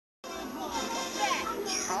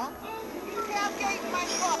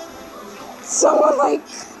Someone like,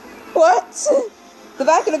 what? The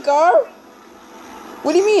back of the car?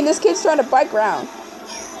 What do you mean? This kid's trying to bike around.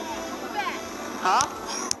 Huh?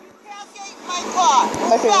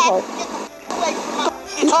 My favorite part.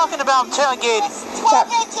 You're talking about tailgating.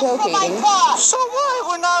 Tailgating. So what?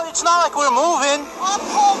 We're not. It's not like we're moving.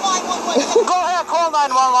 Go ahead, call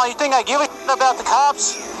 911. You think I give a shit about the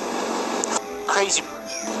cops? Crazy.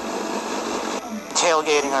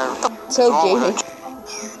 Tailgating or tailgating.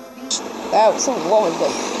 That was so wrong with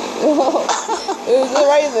it. It was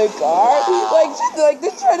right in the car. Like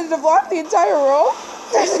they're trying to block the entire road.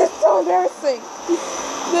 This is so embarrassing.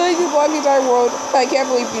 They just blocked the entire road. I can't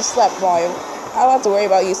believe you slept, Mario. I don't have to worry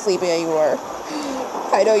about you sleeping anymore.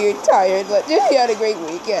 I know you're tired, but you had a great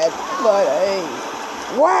weekend. But hey,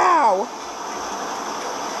 wow!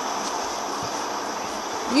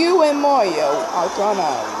 You and Mario are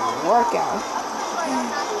gonna work out.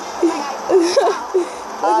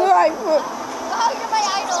 Oh, you're my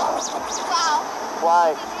idol. Wow.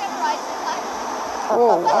 Why?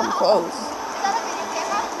 Oh, I'm close. Is that a video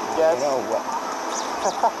camera? Yes. You know what?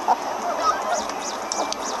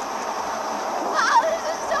 Wow, this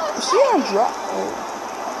is so exciting. She on drop.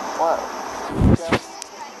 What?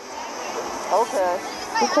 Okay.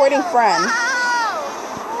 Recording friend. Wow.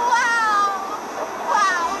 Wow.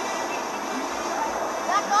 Wow.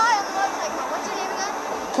 That guy on the motorcycle. What's your name again?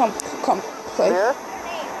 Come, play.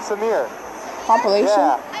 Samir? Compilation?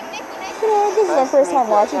 Yeah. I'm Nikki. Nice You know, this is our first time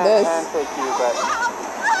watching this. I've never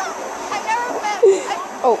met.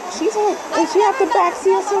 Oh, she's on. Is she at the back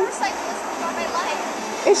seat or something?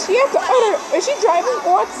 Is she at the other? Is she driving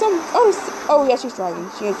or at some other? Oh yeah, she's driving.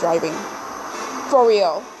 She is driving. For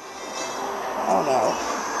real. Oh no.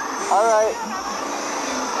 All right.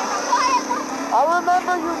 I'll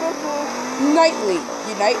remember you, Nikki. Nightly.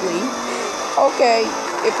 Okay,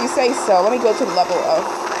 if you say so. Let me go to the level of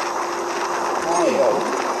Mario.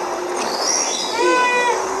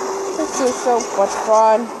 This is so much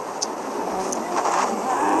fun.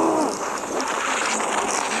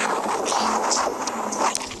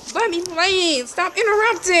 Let me play. Stop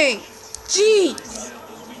interrupting. Jeez.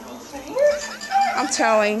 I'm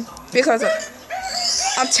telling.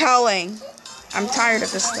 I'm tired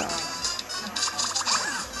of this stuff.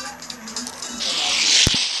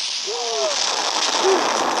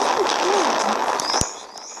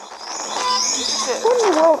 What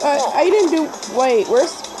in the world? I didn't do. Wait,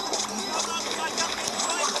 where's.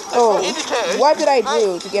 Oh, what did I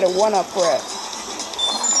do to get a 1-up for it?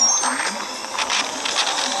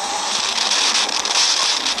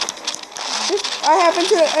 I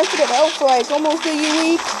haven't entered it out for like almost a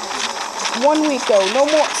week. 1 week though. No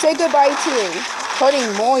more. Say goodbye to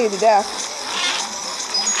hurting Moya to death.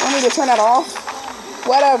 Want me to turn that off?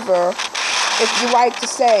 Whatever. If you like to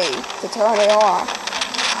say to turn it off,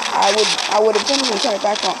 I would eventually turn it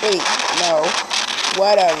back on. Wait, no.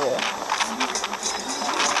 Whatever.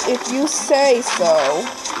 If you say so,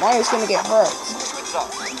 Mario's gonna get hurt.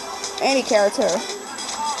 Any character.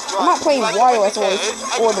 I'm not playing Wario as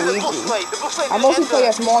or Luigi. I mostly play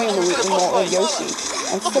as Mario and Yoshi.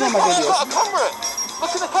 And some of my videos.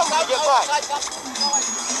 Look at the camera and get back.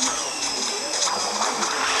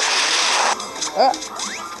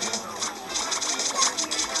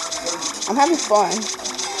 I'm having fun.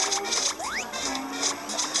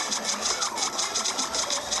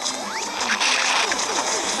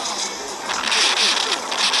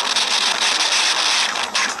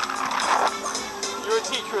 You're a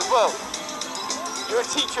teacher as well. You're a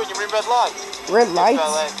teacher and you read red lights. Red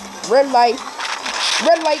lights? Red light.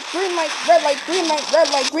 Red light, green light, red light, green light, red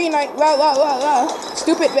light, green light, la la la la.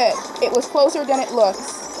 Stupid bit. It was closer than it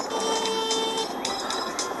looks.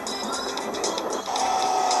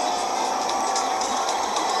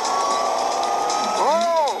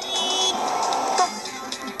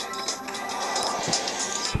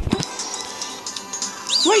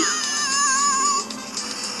 Wait!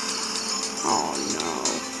 Oh no.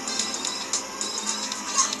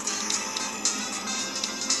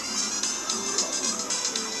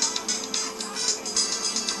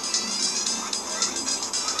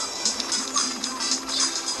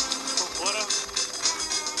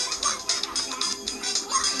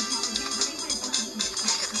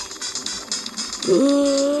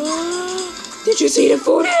 Did you see the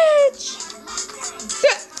footage?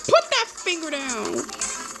 Put that finger down.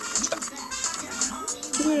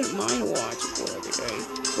 I wouldn't mind watching for every day.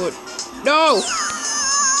 But no.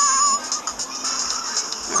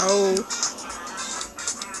 Oh.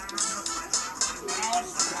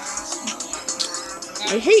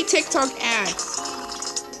 I hate TikTok ads.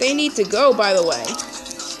 They need to go, by the way.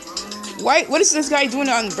 What is this guy doing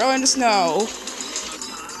on the umbrella in the snow?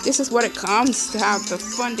 This is what it comes to have the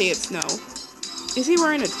fun day of snow. Is he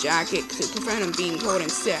wearing a jacket to prevent him being cold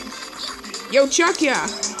and sick? Yo, chuckya!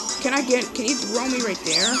 Can you throw me right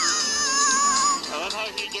there?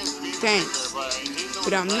 Thanks.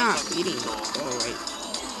 But I'm not beating you. Alright.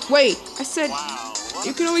 Wait, I said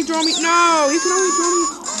you can only throw me. No, you can only throw me.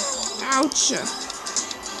 Ouch.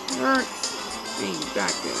 Hurt. Hey,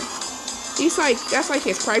 back there. He's like, that's like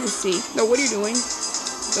his privacy. No, what are you doing?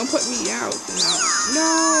 Don't put me out.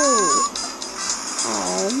 No.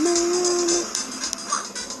 Oh, man.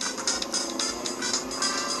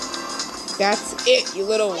 That's it, you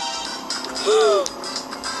little...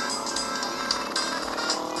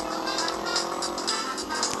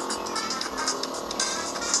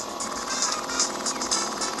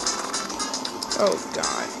 Oh,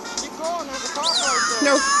 God. Keep going, there's a cop right there.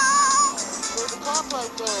 No. There's a cop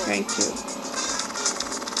right there. Thank you.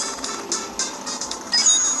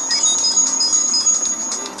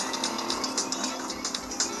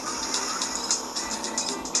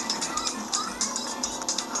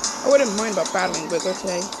 I wouldn't mind about battling, but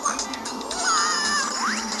okay.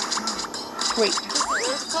 Wait.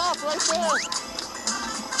 There's a cop right there.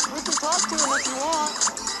 We can talk to him if you want.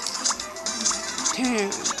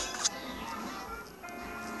 Damn.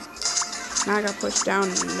 Now I got pushed down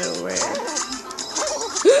in the middle there.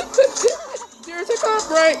 There's a cop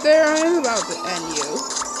right there. I'm about to end you.